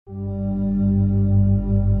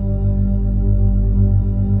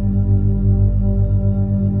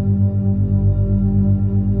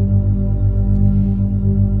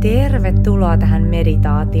Tervetuloa tähän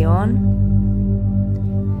meditaatioon.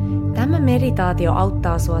 Tämä meditaatio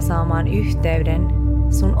auttaa sua saamaan yhteyden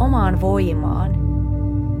sun omaan voimaan,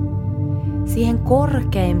 siihen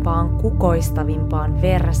korkeimpaan, kukoistavimpaan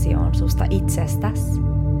versioon susta itsestäsi,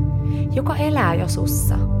 joka elää jo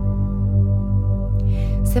sussa.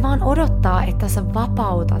 Se vaan odottaa, että sä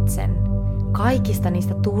vapautat sen kaikista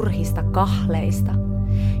niistä turhista kahleista,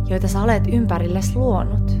 joita sä olet ympärilles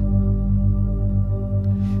luonut.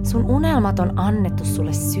 Sun unelmat on annettu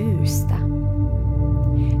sulle syystä.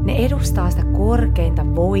 Ne edustaa sitä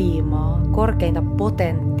korkeinta voimaa, korkeinta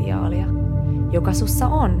potentiaalia, joka sussa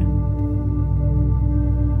on.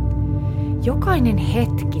 Jokainen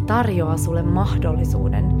hetki tarjoaa sulle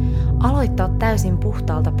mahdollisuuden aloittaa täysin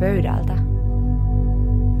puhtaalta pöydältä.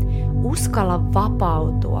 Uskalla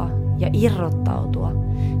vapautua ja irrottautua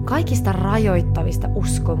kaikista rajoittavista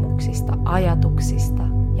uskomuksista, ajatuksista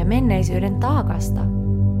ja menneisyyden taakasta.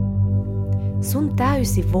 Sun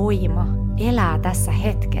täysi voima elää tässä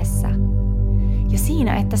hetkessä ja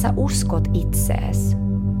siinä, että sä uskot itseesi,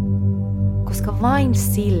 koska vain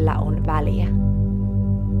sillä on väliä.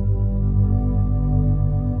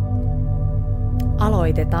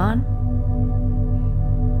 Aloitetaan.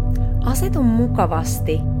 Asetu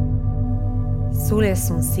mukavasti, sulje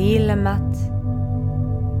sun silmät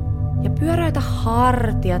ja pyöräytä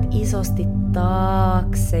hartiat isosti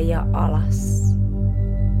taakse ja alas.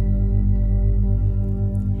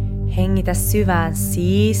 Hengitä syvään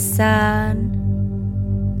sisään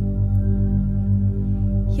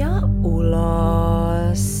ja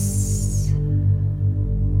ulos.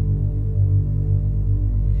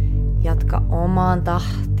 Jatka omaan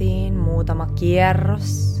tahtiin muutama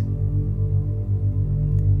kierros.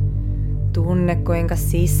 Tunne, kuinka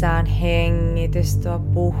sisään hengitys tuo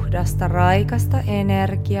puhdasta, raikasta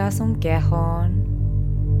energiaa sun kehoon.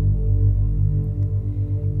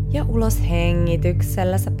 Ja ulos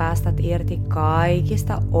hengityksellä sä päästät irti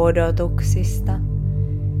kaikista odotuksista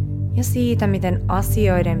ja siitä, miten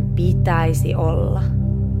asioiden pitäisi olla.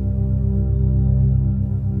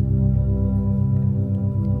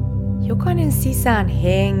 Jokainen sisään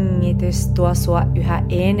hengitys tuo sua yhä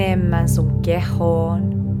enemmän sun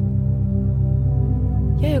kehoon.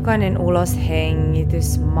 Ja jokainen ulos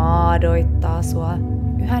hengitys maadoittaa sua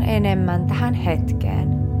yhä enemmän tähän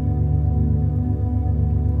hetkeen.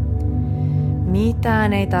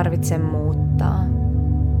 Mitään ei tarvitse muuttaa.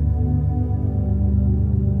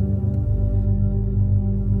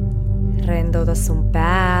 Rentouta sun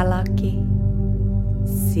päälaki,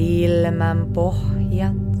 silmän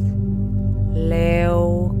pohjat,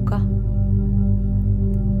 leuka.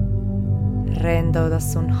 Rentouta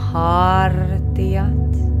sun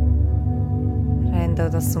hartiat.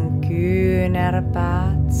 Rentouta sun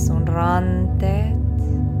kyynärpäät, sun ranteet.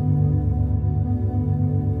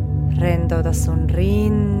 Rentouta sun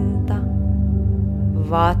rinta,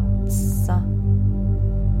 vatsa,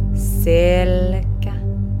 selkä.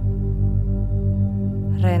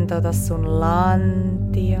 Rentouta sun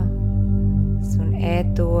lantio, sun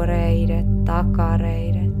etureidet,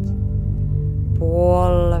 takareidet,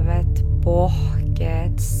 polvet,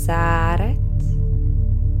 pohkeet, sääret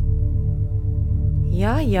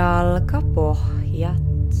ja jalkapohjat.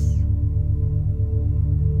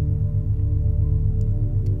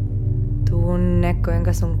 Tunne,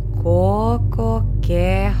 kuinka sun koko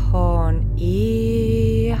keho on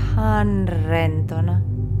ihan rentona.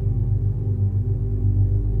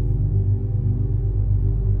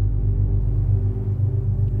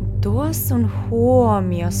 Tuo sun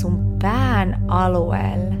huomio sun pään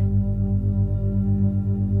alueelle.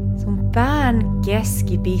 Sun pään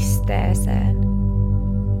keskipisteeseen.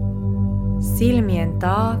 Silmien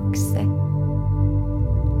taakse.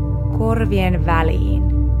 Korvien väliin.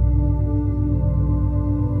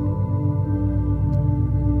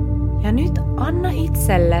 Ja nyt anna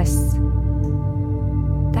itsellesi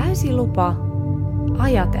täysi lupa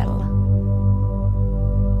ajatella.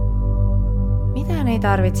 Mitään ei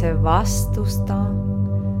tarvitse vastustaa.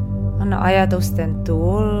 Anna ajatusten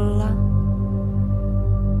tulla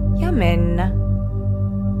ja mennä.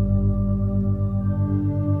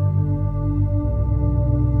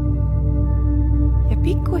 Ja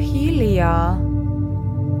pikkuhiljaa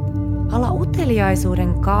ala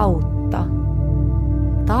uteliaisuuden kautta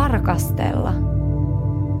tarkastella,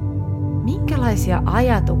 minkälaisia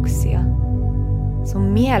ajatuksia sun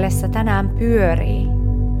mielessä tänään pyörii.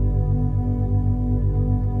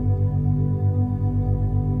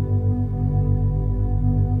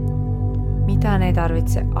 Mitään ei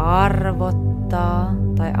tarvitse arvottaa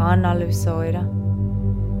tai analysoida.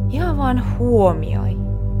 Ihan vaan huomioi.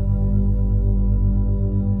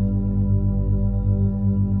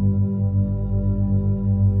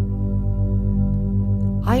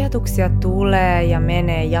 Ajatuksia tulee ja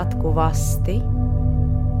menee jatkuvasti,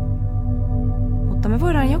 mutta me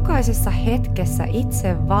voidaan jokaisessa hetkessä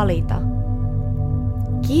itse valita,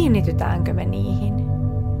 kiinnitytäänkö me niihin.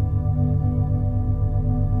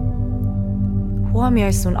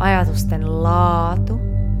 Huomioi sun ajatusten laatu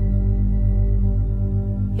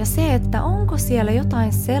ja se, että onko siellä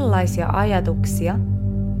jotain sellaisia ajatuksia,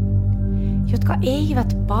 jotka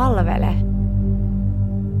eivät palvele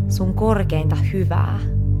sun korkeinta hyvää.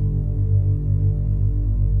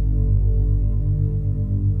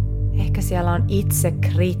 Ehkä siellä on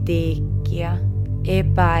itsekritiikkiä,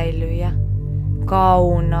 epäilyjä,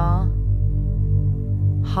 kaunaa,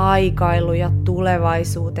 haikailuja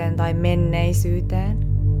tulevaisuuteen tai menneisyyteen.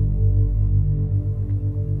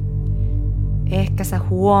 Ehkä sä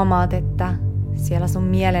huomaat, että siellä sun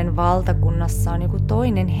mielen valtakunnassa on joku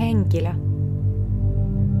toinen henkilö,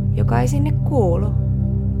 joka ei sinne kuulu.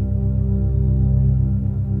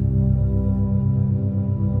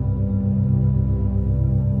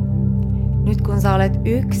 Nyt kun sä olet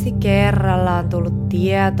yksi kerrallaan tullut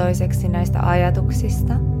tietoiseksi näistä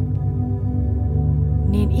ajatuksista,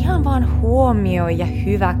 niin ihan vaan huomioi ja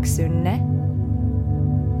hyväksy ne.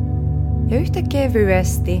 Ja yhtä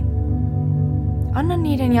kevyesti anna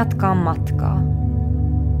niiden jatkaa matkaa.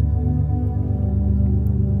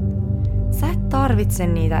 Sä et tarvitse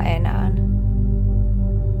niitä enää.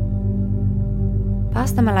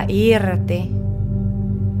 Päästämällä irti,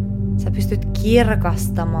 sä pystyt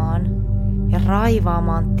kirkastamaan ja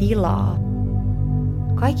raivaamaan tilaa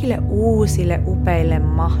kaikille uusille upeille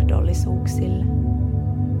mahdollisuuksille.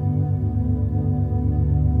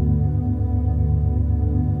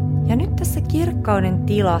 Ja nyt tässä kirkkauden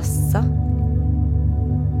tilassa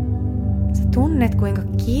sä tunnet, kuinka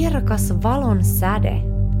kirkas valon säde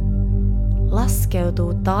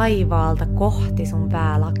laskeutuu taivaalta kohti sun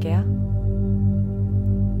päälakea.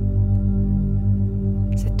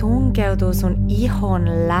 Se tunkeutuu sun ihon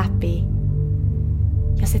läpi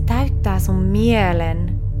ja se täyttää sun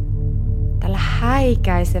mielen tällä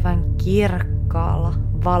häikäisevän kirkkaalla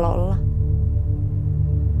valolla.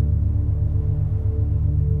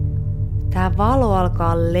 Tää valo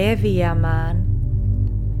alkaa leviämään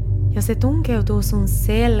ja se tunkeutuu sun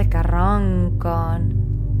selkärankaan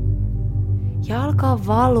ja alkaa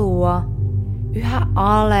valua yhä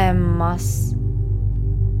alemmas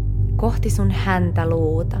kohti sun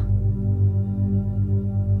häntäluuta.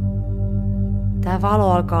 Tää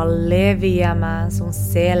valo alkaa leviämään sun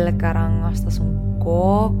selkärangasta sun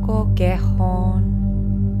koko kehoon.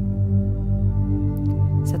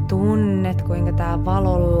 Sä tunnet, kuinka tää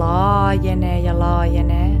valo laajenee ja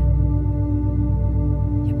laajenee.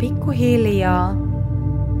 Ja pikkuhiljaa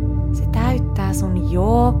se täyttää sun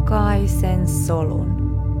jokaisen solun.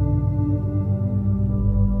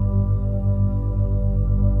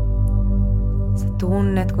 Sä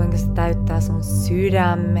tunnet, kuinka se täyttää sun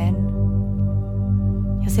sydämen.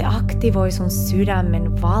 Ja se aktivoi sun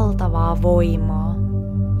sydämen valtavaa voimaa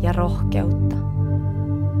ja rohkeutta.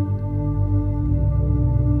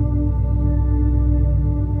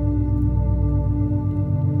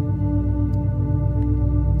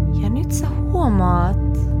 Ja nyt sä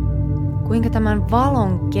huomaat, kuinka tämän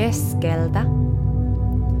valon keskeltä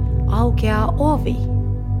aukeaa ovi.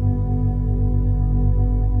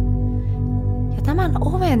 Ja tämän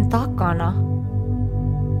oven takana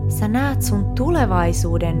sä näet sun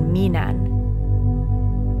tulevaisuuden minän.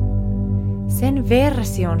 Sen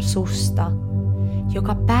version susta,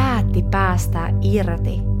 joka päätti päästää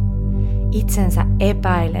irti itsensä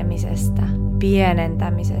epäilemisestä,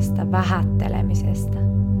 pienentämisestä, vähättelemisestä.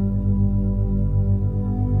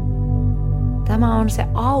 Tämä on se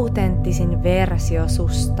autenttisin versio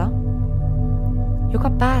susta, joka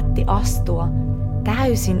päätti astua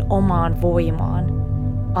täysin omaan voimaan,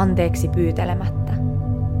 anteeksi pyytelemättä.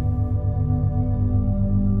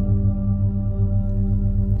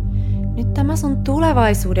 Nyt tämä sun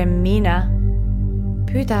tulevaisuuden minä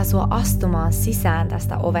pyytää sua astumaan sisään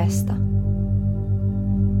tästä ovesta,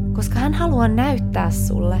 koska hän haluaa näyttää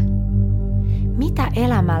sulle, mitä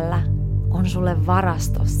elämällä on sulle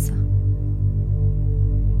varastossa.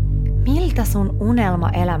 Miltä sun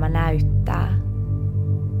unelmaelämä näyttää?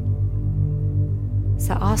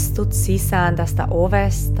 Sä astut sisään tästä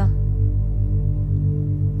ovesta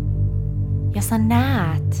ja sä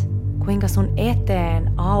näet, kuinka sun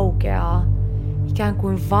eteen aukeaa ikään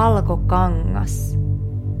kuin valkokangas,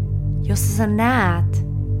 jossa sä näet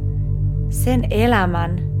sen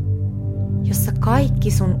elämän, jossa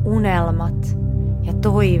kaikki sun unelmat ja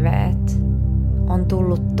toiveet on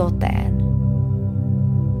tullut toteen.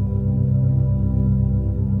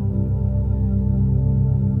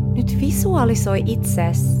 Nyt visualisoi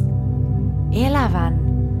itses elävän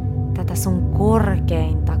tätä sun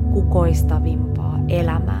korkeinta, kukoistavimpaa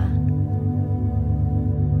elämää.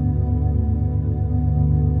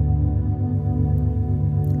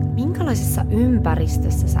 Minkälaisessa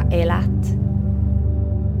ympäristössä sä elät?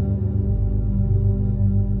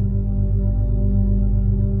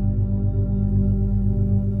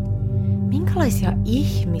 Minkälaisia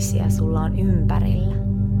ihmisiä sulla on ympärillä?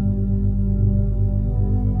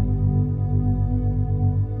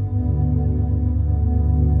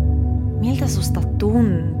 Miltä susta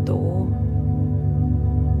tuntuu?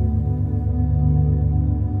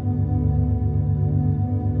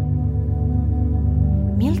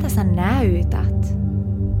 Miltä sä näytät?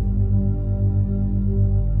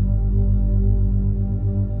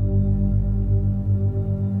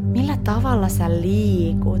 Millä tavalla sä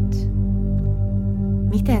liikut?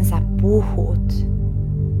 Miten sä puhut?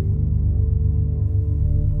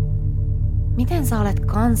 Miten sä olet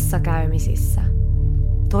kanssakäymisissä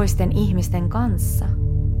toisten ihmisten kanssa?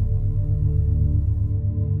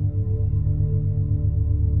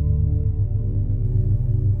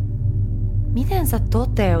 Miten sä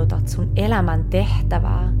toteutat sun elämän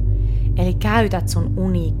tehtävää, eli käytät sun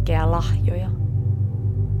uniikkeja lahjoja?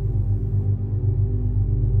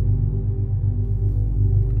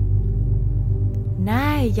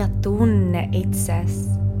 Näe ja tunne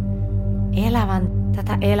itses elävän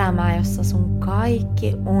tätä elämää, jossa sun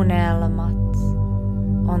kaikki unelmat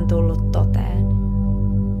on tullut toteen.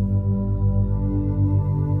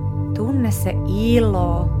 Tunne se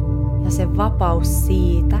ilo ja se vapaus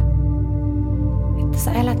siitä, että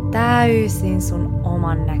sä elät täysin sun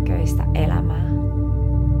oman näköistä elämää.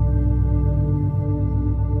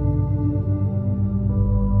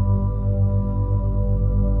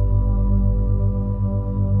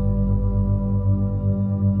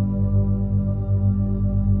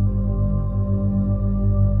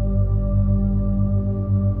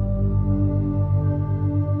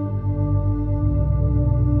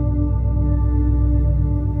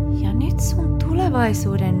 Ja nyt sun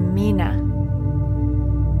tulevaisuuden minä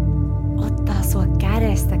ottaa sua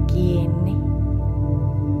kädestä kiinni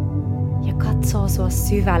ja katsoo sua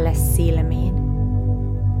syvälle silmiin.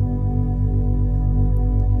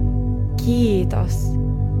 Kiitos.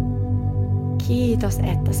 Kiitos,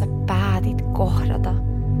 että sä päätit kohdata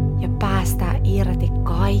ja päästää irti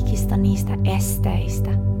kaikista niistä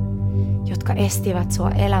esteistä, jotka estivät sua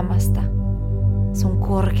elämästä sun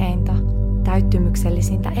korkeinta,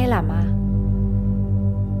 täyttymyksellisintä elämää.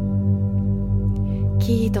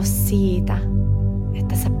 Kiitos siitä,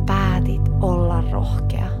 että sä päätit olla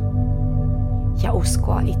rohkea ja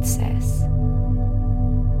uskoa itseesi.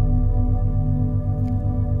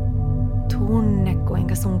 Tunne,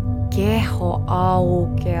 kuinka sun keho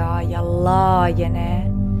aukeaa ja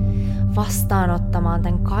laajenee vastaanottamaan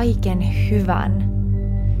tämän kaiken hyvän,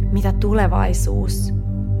 mitä tulevaisuus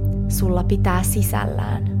sulla pitää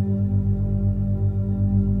sisällään.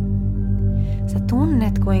 Sä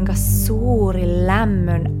tunnet, kuinka suuri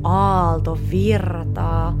lämmön aalto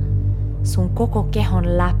virtaa sun koko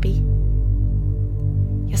kehon läpi.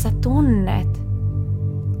 Ja sä tunnet,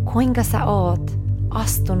 kuinka sä oot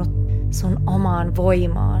astunut sun omaan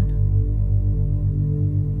voimaan.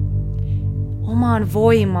 Omaan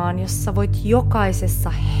voimaan, jossa voit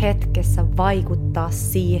jokaisessa hetkessä vaikuttaa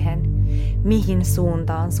siihen, mihin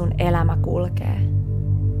suuntaan sun elämä kulkee.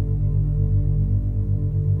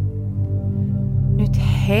 Nyt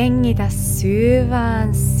hengitä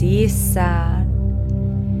syvään sisään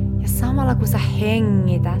ja samalla kun sä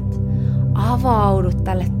hengität, avaudut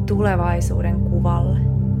tälle tulevaisuuden kuvalle.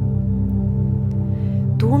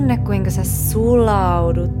 Tunne, kuinka sä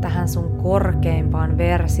sulaudut tähän sun korkeimpaan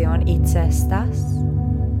versioon itsestäsi.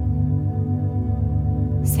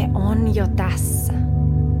 Se on jo tässä.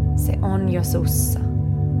 Se on jo sussa.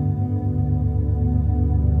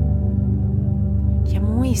 Ja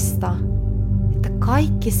muista, että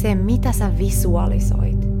kaikki se, mitä sä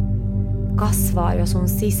visualisoit, kasvaa jo sun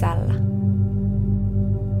sisällä.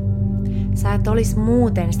 Sä et olis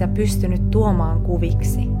muuten sitä pystynyt tuomaan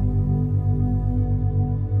kuviksi.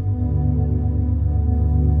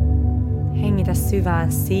 Hengitä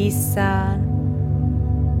syvään sisään.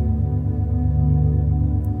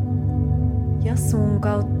 Ja sun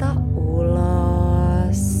kautta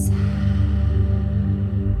ulos.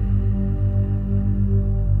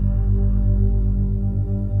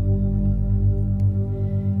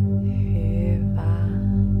 Hyvä.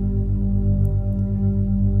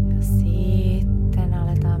 Ja sitten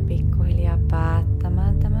aletaan pikkuhiljaa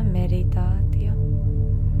päättämään tämä meditaatio.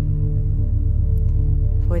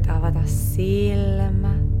 Voit avata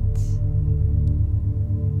silmät.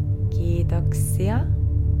 Kiitoksia.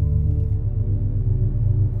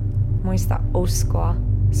 Muista uskoa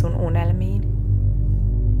sun unelmiin.